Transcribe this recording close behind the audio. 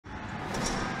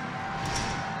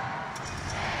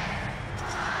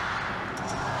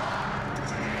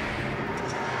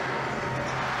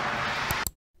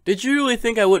Did you really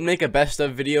think I wouldn't make a best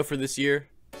of video for this year?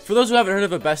 For those who haven't heard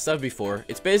of a best of before,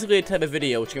 it's basically a type of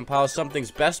video which compiles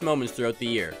something's best moments throughout the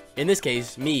year. In this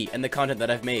case, me and the content that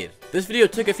I've made. This video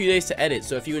took a few days to edit,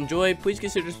 so if you enjoyed, please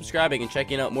consider subscribing and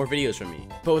checking out more videos from me.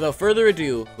 But without further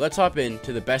ado, let's hop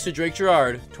into the Best of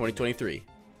Girard 2023.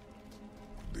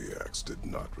 The axe did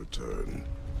not return.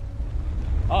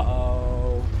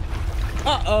 Uh-oh.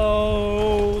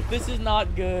 Uh-oh. This is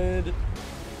not good.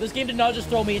 This game did not just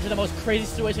throw me into the most crazy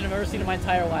situation I've ever seen in my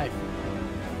entire life.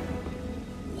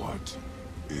 What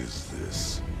is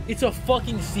this? It's a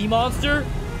fucking sea monster,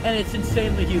 and it's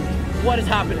insanely huge. What is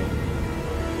happening?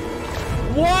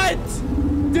 What?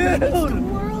 Dude! It's the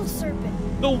world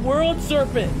serpent. The world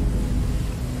serpent.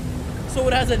 So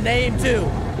it has a name, too.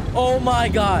 Oh my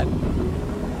god.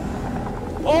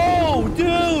 Oh,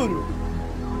 dude!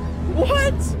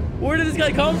 What? Where did this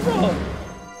guy come from?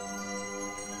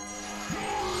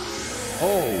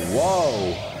 Oh,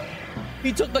 whoa.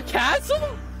 He took the castle?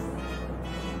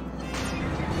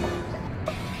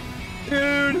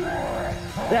 Dude,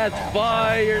 that's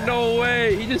fire. No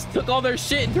way. He just took all their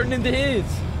shit and turned it into his.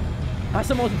 That's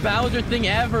the most Bowser thing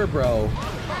ever, bro.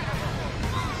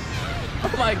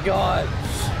 Oh my god.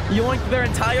 Yoinked their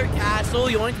entire castle,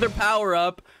 yoinked their power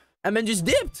up, and then just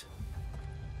dipped.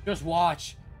 Just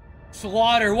watch.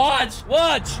 Slaughter. Watch.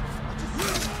 Watch.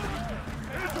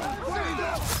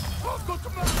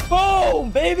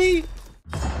 Boom, baby.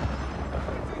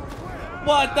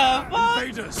 What the fuck?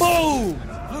 Invaders. Boom.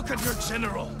 Look at your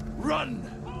general. Run!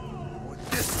 Or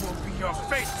this will be your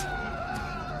fate!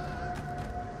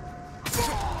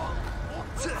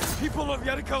 People of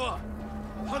Yarikawa,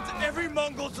 hunt every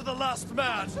Mongol to the last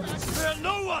man! Spare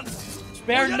no one!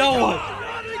 Spare no one!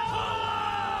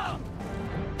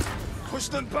 Push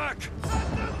them back!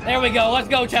 There we go. Let's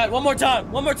go, chat. One more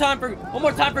time. One more time for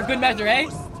good measure, eh?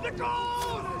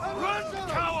 Run,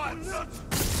 cowards!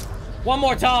 One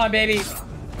more time, baby.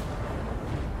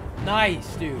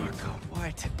 Nice, dude.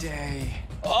 Why today?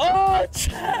 Oh,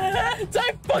 chat!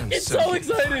 I'm fucking so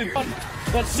excited.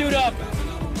 Let's suit up.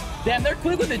 Damn, they're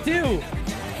quick with it too.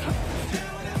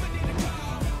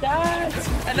 That's...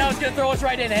 And now it's gonna throw us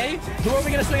right in, eh? Who are we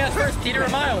gonna swing at first, Peter or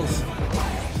Miles?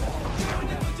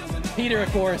 Peter,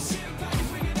 of course.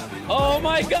 Oh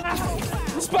my god!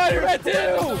 Spider-Man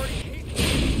 2!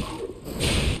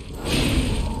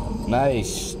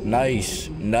 Nice, nice,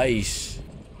 nice.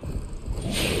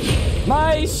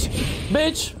 Nice!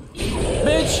 Bitch!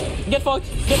 Bitch! Get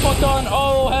fucked on!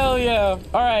 Oh, hell yeah!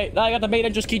 Alright, now I got the main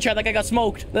entrance key chat like I got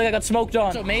smoked. Like I got smoked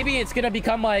on. So maybe it's gonna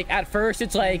become like, at first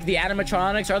it's like the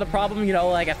animatronics are the problem, you know,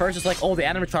 like at first it's like, oh, the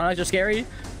animatronics are scary.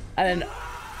 And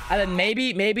then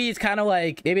maybe it's kind of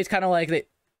like, the,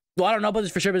 well, I don't know about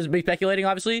this for sure, but it's me speculating,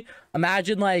 obviously.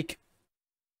 Imagine like,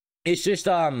 it's just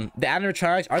the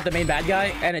animatronics aren't the main bad guy,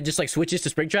 and it just like switches to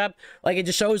Springtrap. Like it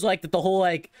just shows like that the whole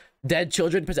like dead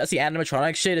children possess the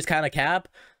animatronic shit is kind of cap,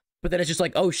 but then it's just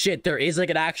like, oh shit, there is like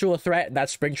an actual threat, and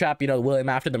that's Springtrap, you know, William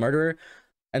after the murderer.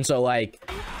 And so like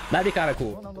that'd be kind of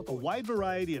cool. A wide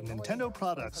variety of Nintendo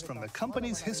products from the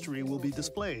company's history will be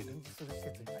displayed.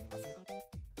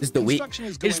 Is the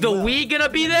Wii? Is the Wii gonna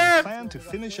be there? Plan to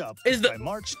finish up by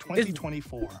March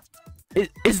 2024.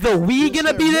 Is the Wii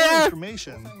gonna be there?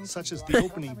 Information such as the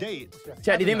opening date.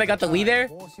 Chad, do you think they got the Wii there?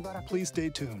 Please stay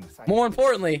tuned. More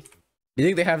importantly, do you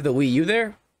think they have the Wii U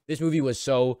there? This movie was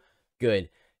so good.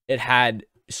 It had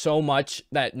so much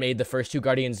that made the first two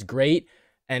Guardians great,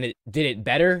 and it did it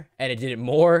better, and it did it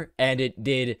more, and it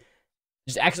did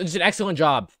just an excellent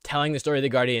job telling the story of the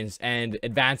Guardians and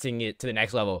advancing it to the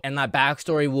next level. And that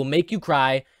backstory will make you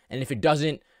cry, and if it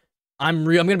doesn't, I'm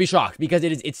gonna be shocked, because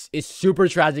it's super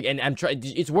tragic, and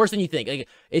it's worse than you think. Like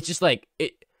it's just like I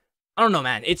don't know,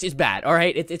 man. It's bad. All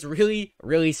right, it's really,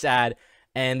 really sad,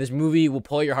 and this movie will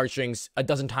pull your heartstrings a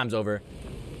dozen times over.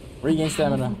 Regain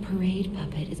stamina. The parade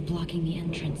puppet is blocking the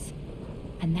entrance,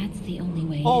 and that's the only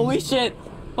way. Holy shit!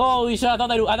 Holy shit! I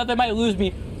thought they might lose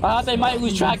me. I thought they might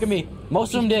lose track of me.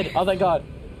 Most of them did. Oh thank God.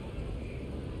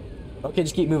 Okay,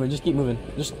 just keep moving. Just keep moving.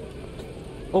 Just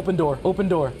open door. Open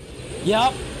door.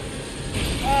 Yup.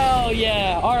 Oh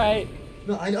yeah, all right.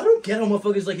 No, I don't get how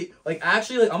motherfuckers like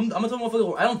actually like I'm a total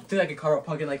motherfucker. I don't think I could carve a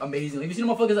pumpkin like amazing. Like, have you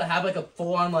seen motherfuckers that have like a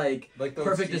full on like those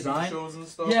perfect TV design? shows and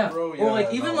stuff, yeah, bro? or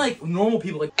like even like normal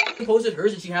people. Like posted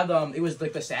hers and she had it was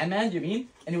like the Sandman. Do you mean?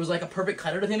 And it was like a perfect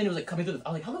cutout of him and it was like coming through. I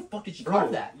was like, how the fuck did she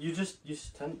carve that? You just use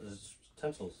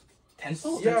stencils.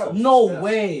 Tensils? Yeah. No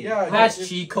way. Yeah. That's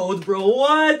cheat codes, bro.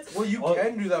 What? Well, you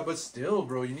can do that, but still,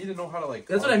 bro, you need to know how to like.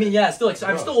 That's what I mean. Yeah. Still, like, so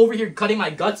I'm still over here cutting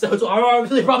my guts out, so I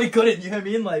obviously probably couldn't. You know what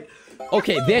I mean? Like.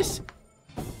 Okay, this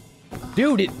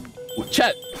dude,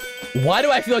 chat. Why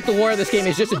do I feel like the lore of this game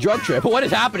is just a drug trip? What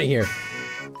is happening here?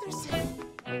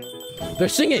 They're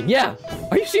singing, yeah.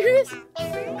 Are you serious?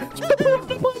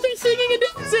 They're singing and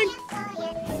dancing.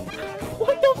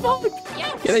 What the fuck?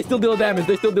 Yeah, they still deal damage.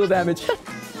 They still deal damage.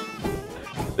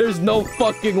 There's no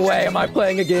fucking way am I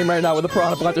playing a game right now with the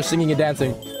piranha plants are singing and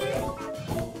dancing. Oh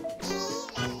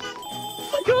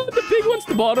my god, the big one's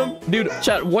the bottom. Dude,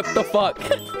 chat, what the fuck?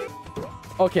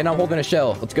 Okay, now I'm holding a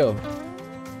shell. Let's go.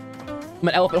 I'm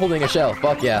an elephant holding a shell.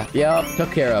 Fuck yeah. Yep,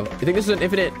 took care of. You think this is an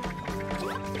infinite?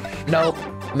 Nope.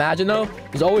 Imagine though,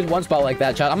 there's always one spot like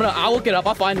that, chat. I'll look it up.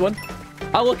 I'll find one.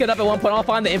 I'll look it up at one point. I'll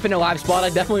find the infinite live spot. I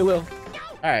definitely will.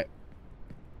 All right.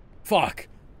 Fuck.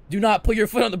 Do not put your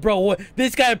foot on the bro.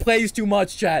 This guy plays too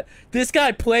much, chat. This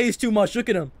guy plays too much. Look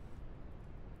at him.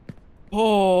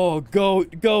 Oh,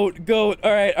 goat.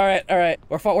 All right.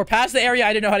 We're past the area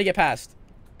I didn't know how to get past.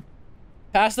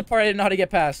 Past the part I didn't know how to get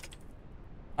past.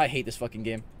 I hate this fucking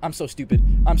game. I'm so stupid.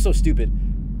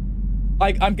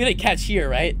 Like, I'm gonna catch here,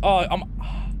 right? Oh,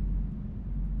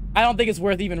 I don't think it's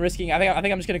worth even risking. I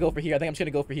think I'm just gonna go for here.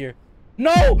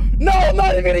 No, I'm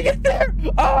not even gonna get there.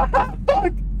 Oh,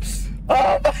 fuck.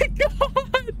 Oh my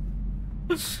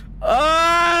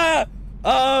god.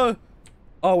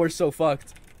 Oh, we're so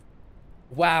fucked.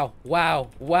 Wow.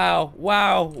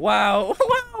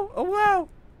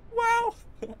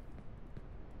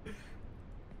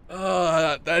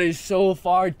 That is so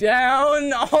far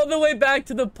down, all the way back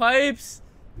to the pipes.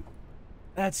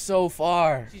 That's so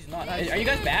far. She's not. Are you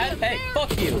guys bad? Hey,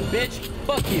 fuck you, bitch.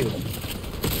 Fuck you.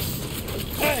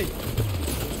 Hey.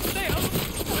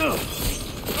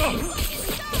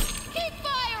 Keep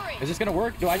firing. Is this gonna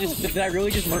work? Did I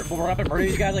really just run up and murder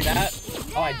these guys like that?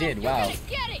 Oh, I did. Wow.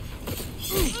 Get it.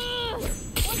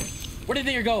 Where do you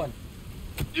think you're going?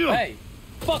 Hey,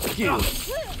 fuck you.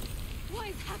 What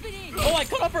is happening? Oh, I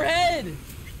cut off her head.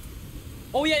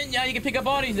 Oh yeah, you can pick up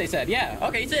bodies. They said, yeah.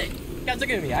 Okay, sick. Guys, look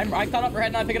at me. I cut off her head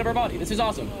and I'm picking up her body. This is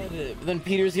awesome. Then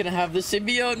Peter's gonna have the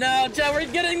symbiote now. Chat, we're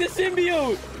getting the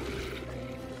symbiote.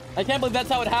 I can't believe that's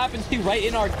how it happens too, right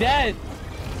in our death.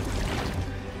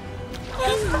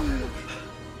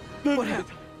 What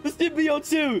happened? The symbiote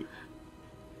suit.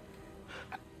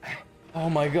 Oh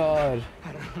my god.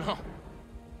 I don't know.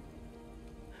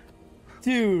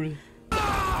 Dude.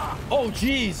 Oh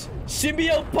jeez.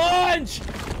 Symbiote punch.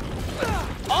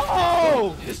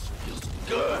 Oh. This feels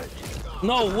good.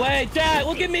 No way, Dad.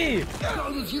 Look at me. How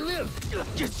long did you live?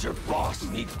 Guess your boss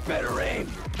needs better aim.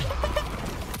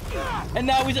 And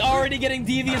now he's already getting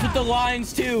devious with the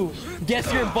lines too.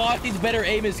 Guess your boss needs better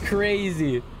aim is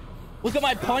crazy. Look at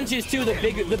my punches too. The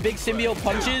big symbiote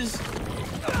punches.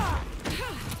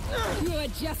 You are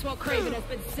just what Craven has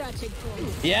been searching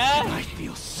for. Yeah? I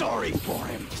feel sorry for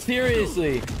him.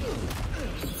 Seriously.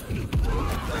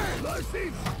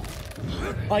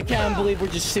 I can't believe we're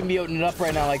just symbioting it up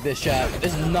right now like this, chat.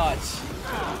 It's nuts.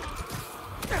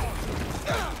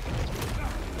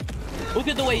 Look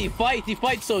at the way he fights. He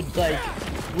fights so, like,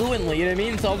 fluently, you know what I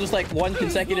mean? It's all just, like, one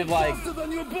consecutive, like...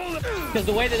 Because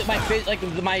the way that my face, like,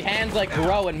 my hands, like,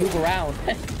 grow and move around.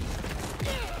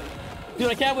 Dude,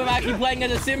 I can't believe I'm actually playing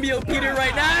as a symbiote Peter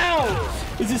right now!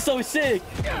 This is so sick.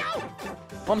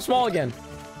 Oh, I'm small again.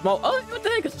 Small. Oh, what the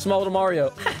heck? It's small to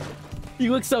Mario. He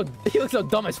looks so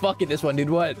dumb as fuck in this one, dude.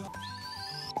 What?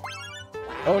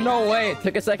 Oh, no way. It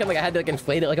took a second. Like, I had to, like,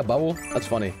 inflate it like a bubble. That's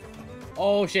funny.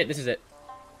 Oh, shit. This is it.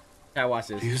 I watch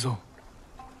this. Ryuzo.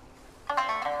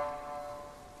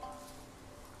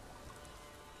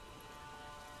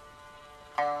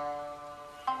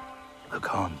 The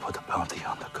Khan put a bounty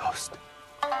on the ghost.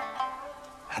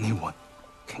 Anyone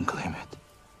can claim it.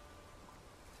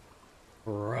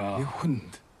 Bro. You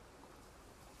wouldn't.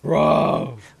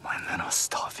 Bro. My men are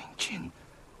starving, Jin.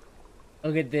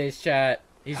 Look at this, chat.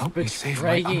 He's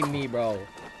betraying me, bro.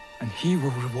 And he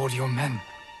will reward your men.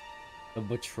 The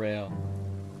betrayal.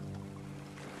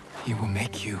 He will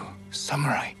make you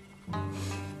samurai.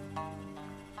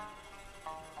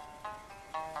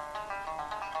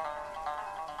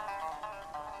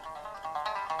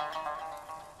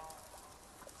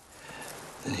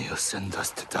 Then he'll send us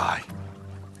to die.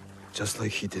 Just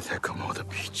like he did at Komoda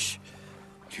Beach.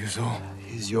 Ryuzo.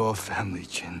 He's your family,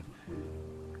 Jin.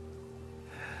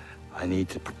 I need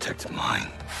to protect mine.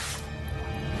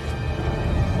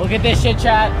 Look at this shit,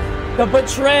 chat. The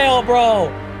betrayal,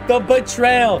 bro. The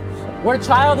betrayal. We're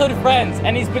childhood friends,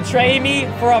 and he's betraying me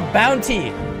for a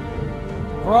bounty.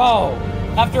 Bro,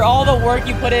 after all the work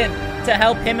you put in to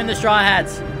help him and the Straw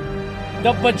Hats.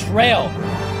 The betrayal.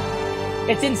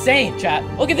 It's insane, chat.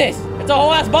 Look at this. It's a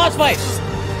whole ass boss fight.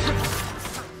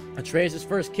 Atreus'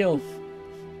 first kill.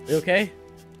 You okay?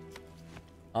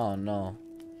 Oh, no.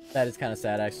 That is kind of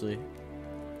sad, actually.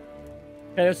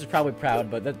 Kratos is probably proud,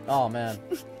 but that... Oh, man.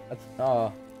 That's...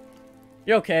 Oh.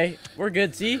 You're okay. We're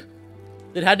good, see?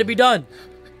 It had to be done.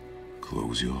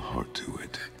 Close your heart to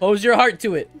it. Close your heart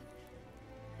to it.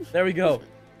 There we go.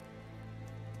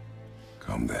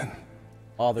 Come then.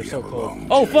 Oh, they're so cold.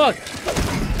 Oh, fuck!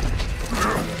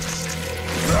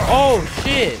 Oh,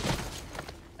 shit!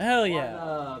 Hell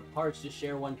yeah. Parts just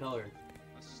share one color.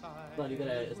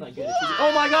 It's not good.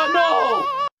 Oh my god, no!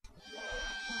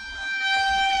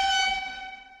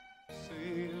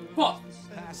 Fuck.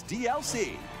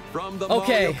 DLC from the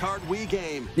Okay. Mario Kart Wii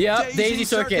game. Yep, Daisy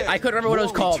Circuit. I couldn't remember what it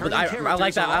was called, but I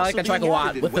like that. I like that track a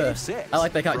lot. With the, I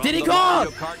like that. Diddy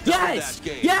Kong! Yes!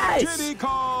 Yes! Diddy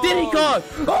Kong!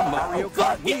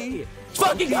 Oh,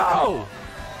 fucking go!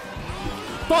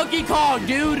 Funky Kong,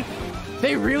 dude!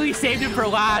 They really saved him for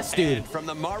last, dude. From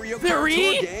the Mario Kart 3?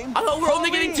 Tour game, I thought we were only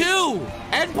getting 2.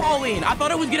 And Pauline. I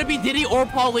thought it was gonna be Diddy or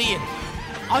Pauline.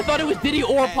 I thought it was Diddy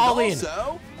or Pauline.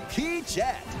 Also,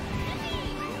 Peachette.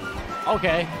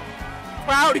 Okay.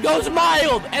 Crowd goes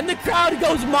mild, and the crowd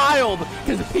goes mild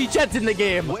because Peachette's in the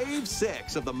game. Wave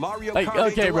 6 of the Mario Like, Kart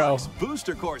 8 okay, bro. Deluxe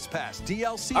Booster Course Pass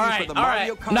DLC All right, for the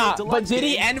Mario Kart Nah, Deluxe but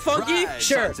Diddy game. and Funky, Rise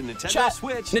sure. on Nintendo Chat,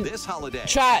 Switch this holiday.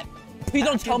 Chat, please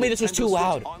don't tell me this was too Nintendo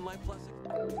loud. Switch Online Plus.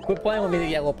 Quit playing with me, the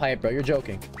yellow pipe, bro. You're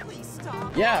joking.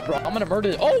 Yeah, bro. I'm gonna murder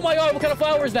this. Oh my god, what kind of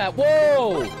flower is that?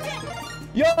 Whoa!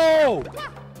 Yo!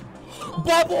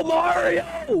 Bubble Mario!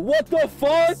 What the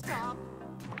fuck?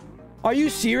 Are you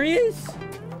serious?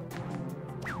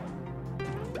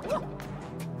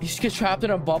 You just get trapped in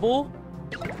a bubble?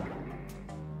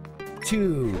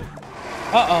 Dude.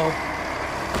 Uh-oh.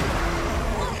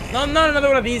 No, not another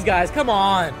one of these guys. Come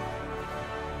on.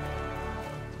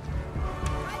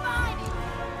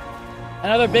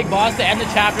 Another big boss to end the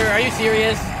chapter. Are you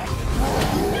serious?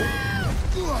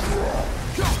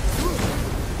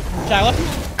 Chat,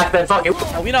 let's fuck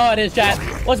it. We know how it is, chat.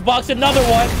 Let's box another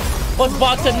one. Let's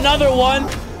box another one.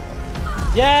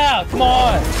 Yeah, come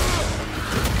on.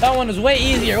 That one is way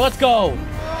easier. Let's go.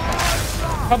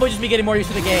 Probably just be getting more used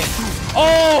to the game.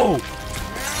 Oh!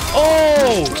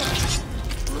 Oh!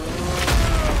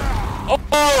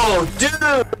 Oh,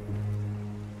 dude!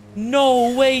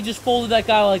 No way he just folded that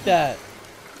guy like that.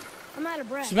 I'm out of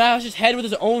breath. Smash his head with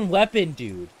his own weapon,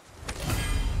 dude.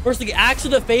 First, the axe to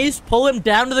the face, pull him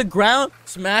down to the ground,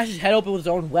 smash his head open with his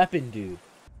own weapon, dude.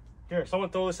 Here, someone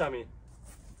throw this at me.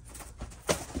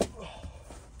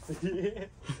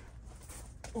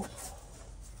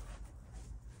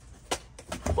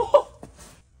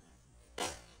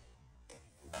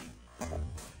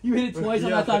 You hit it twice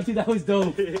on that time, too. That was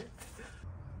dope.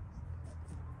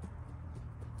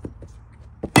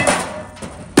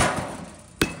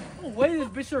 No way this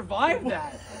bitch survived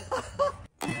that.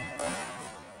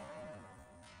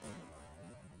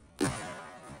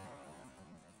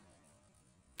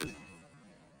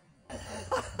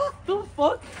 The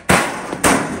fuck?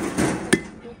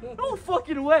 No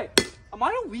fucking way. Am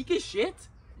I weak as shit?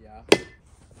 Yeah.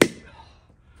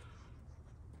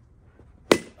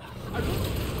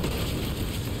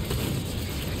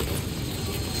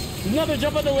 Another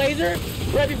jump on the laser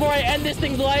right before I end this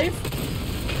thing's life.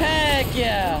 Heck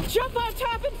yeah. Jump on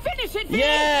top and finish it, V!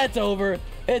 Yeah, it's over.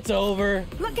 It's over.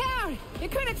 Look out!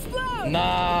 It could explode!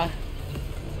 Nah.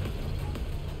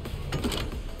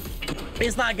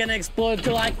 It's not gonna explode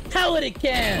until I tell it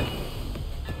can.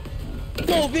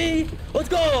 Go, V! Let's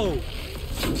go!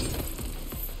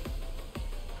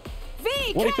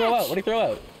 V, What do you throw out? What do you throw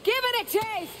out? Give it a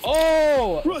taste!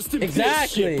 Oh! Rest in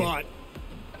exactly. peace, shitbot.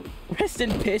 Rest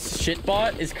in piss,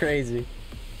 shitbot is crazy.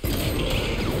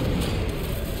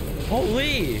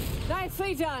 Holy!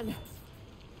 Nicely done.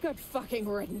 Good fucking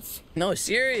riddance. No,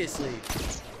 seriously.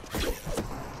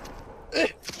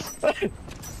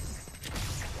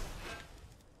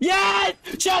 Yes!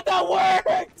 Shot, that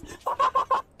worked!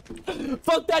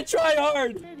 Fuck that try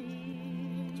hard!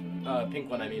 Pink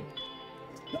one, I mean.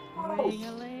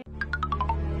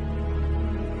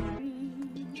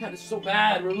 God, this is so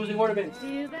bad. We're losing ornaments.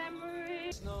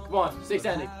 Come on, stay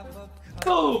standing.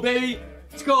 Go, baby!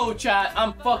 Let's go, chat.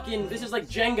 I'm fucking... This is like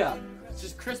Jenga. This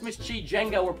is Christmas tree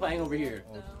Jenga we're playing over here.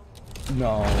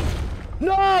 No.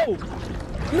 No!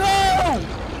 No!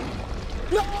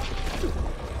 No!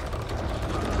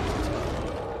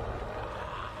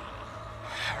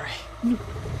 Hurry. No!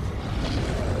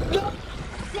 No!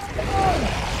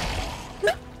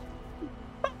 No!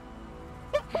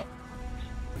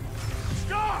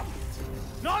 Stop!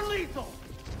 Non-lethal!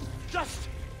 Just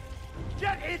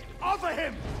get it off of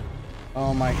him!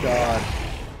 Oh my god.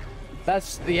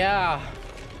 That's... yeah.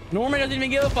 Norman doesn't even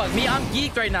give a fuck. Me, I'm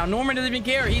geeked right now. Norman doesn't even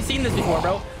care. He's seen this before,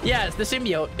 bro. Yeah, it's the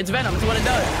symbiote. It's Venom. It's what it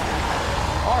does.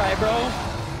 All right, bro.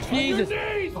 Jesus.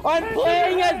 I'm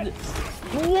playing as...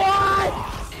 What?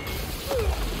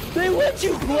 They let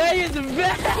you play as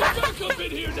Venom? Come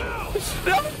in here now!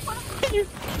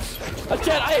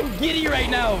 Chad, I am giddy right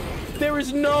now. There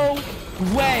is no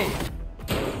way.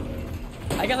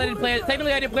 I guess I didn't play it.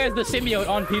 Technically, I didn't play as the symbiote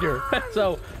on Peter.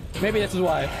 So, maybe this is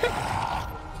why.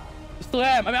 Still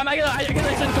am. I mean, I guess I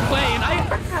shouldn't complain.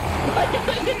 I guess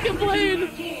I didn't complain.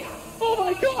 Oh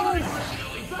my god.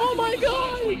 Oh my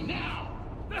god.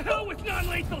 The hell with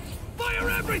non-lethals! Fire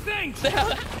everything!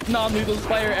 Non-lethals,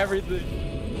 fire everything.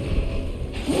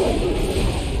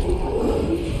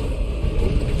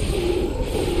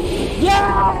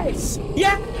 Yes!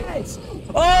 Yes!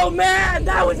 Oh man,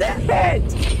 that was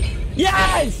it!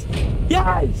 Yes!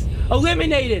 Yes!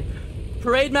 Eliminated!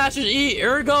 Parade Masters E,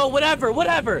 Ergo,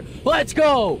 whatever. Let's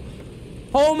go!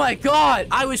 Oh my god,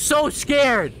 I was so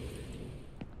scared!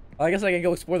 I guess I can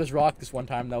go explore this rock this one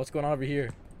time though. What's going on over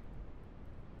here?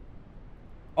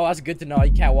 Oh, that's good to know.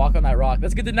 You can't walk on that rock.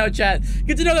 That's good to know, chat.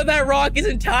 Good to know that that rock is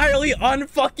entirely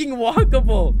unfucking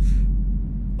walkable.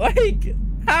 Like,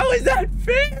 how is that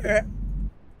fair?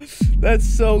 That's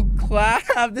so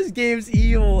clap. This game's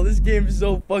evil. This game's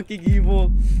so fucking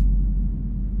evil.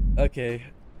 Okay.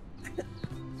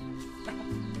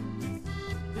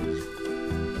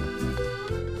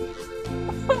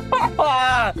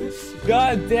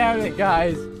 God damn it,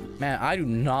 guys. Man, I do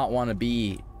not want to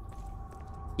be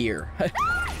here.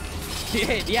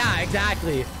 Yeah,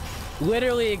 exactly.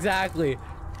 Literally, exactly.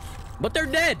 But they're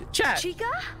dead. Chat.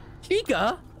 Chica?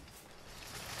 Chica?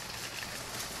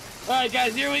 Alright,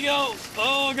 guys, here we go.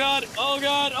 Oh, God. Oh,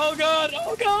 God. Oh, God.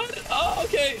 Oh, God. Oh,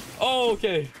 okay. Oh,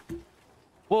 okay.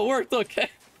 Well, it worked. Okay.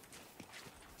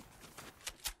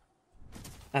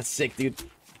 That's sick, dude.